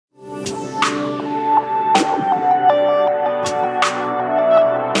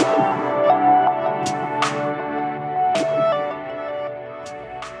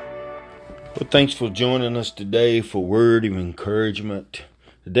Thanks for joining us today for Word of Encouragement.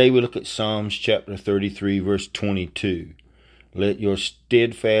 Today we look at Psalms chapter 33, verse 22. Let your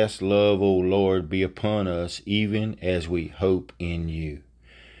steadfast love, O Lord, be upon us, even as we hope in you.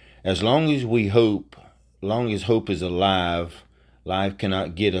 As long as hope is alive, life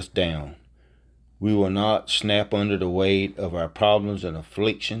cannot get us down. We will not snap under the weight of our problems and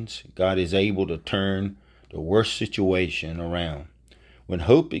afflictions. God is able to turn the worst situation around. When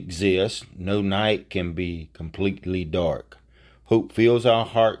hope exists, no night can be completely dark. Hope fills our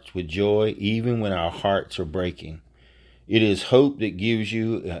hearts with joy even when our hearts are breaking. It is hope that gives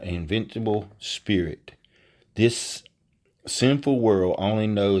you an invincible spirit. This sinful world only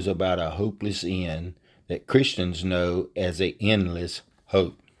knows about a hopeless end that Christians know as an endless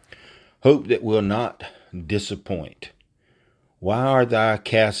hope. Hope that will not disappoint. Why art thou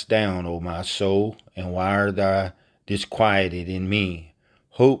cast down, O my soul, and why art thou disquieted in me?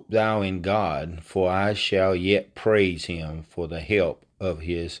 Hope thou in God, for I shall yet praise him for the help of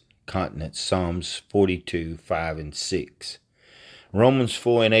his countenance. Psalms 42, 5 and 6. Romans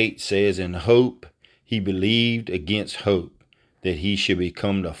 4 and 8 says, In hope he believed against hope, that he should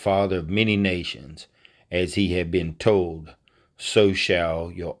become the father of many nations, as he had been told, so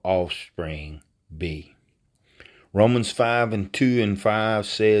shall your offspring be. Romans 5 and 2 and 5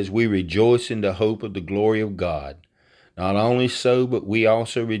 says, We rejoice in the hope of the glory of God. Not only so, but we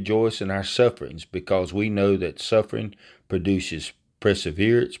also rejoice in our sufferings, because we know that suffering produces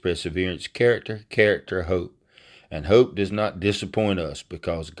perseverance, character, hope. And hope does not disappoint us,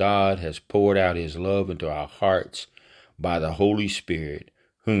 because God has poured out his love into our hearts by the Holy Spirit,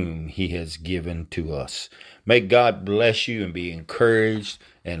 whom he has given to us. May God bless you and be encouraged,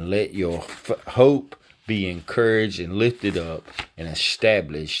 and let your hope be encouraged and lifted up and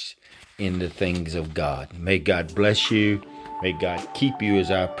established in the things of God. May God bless you. May God keep you is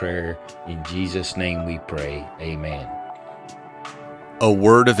our prayer. In Jesus' name we pray. Amen. A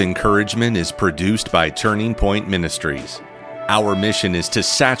Word of Encouragement is produced by Turning Point Ministries. Our mission is to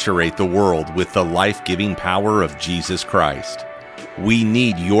saturate the world with the life-giving power of Jesus Christ. We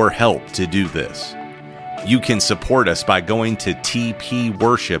need your help to do this. You can support us by going to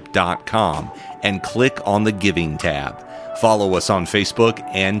tpworship.com and click on the Giving tab. Follow us on Facebook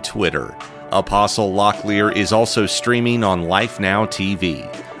and Twitter. Apostle Locklear is also streaming on Life Now TV.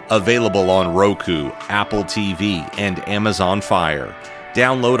 Available on Roku, Apple TV, and Amazon Fire.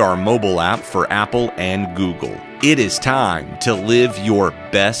 Download our mobile app for Apple and Google. It is time to live your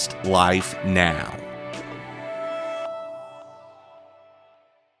best life now.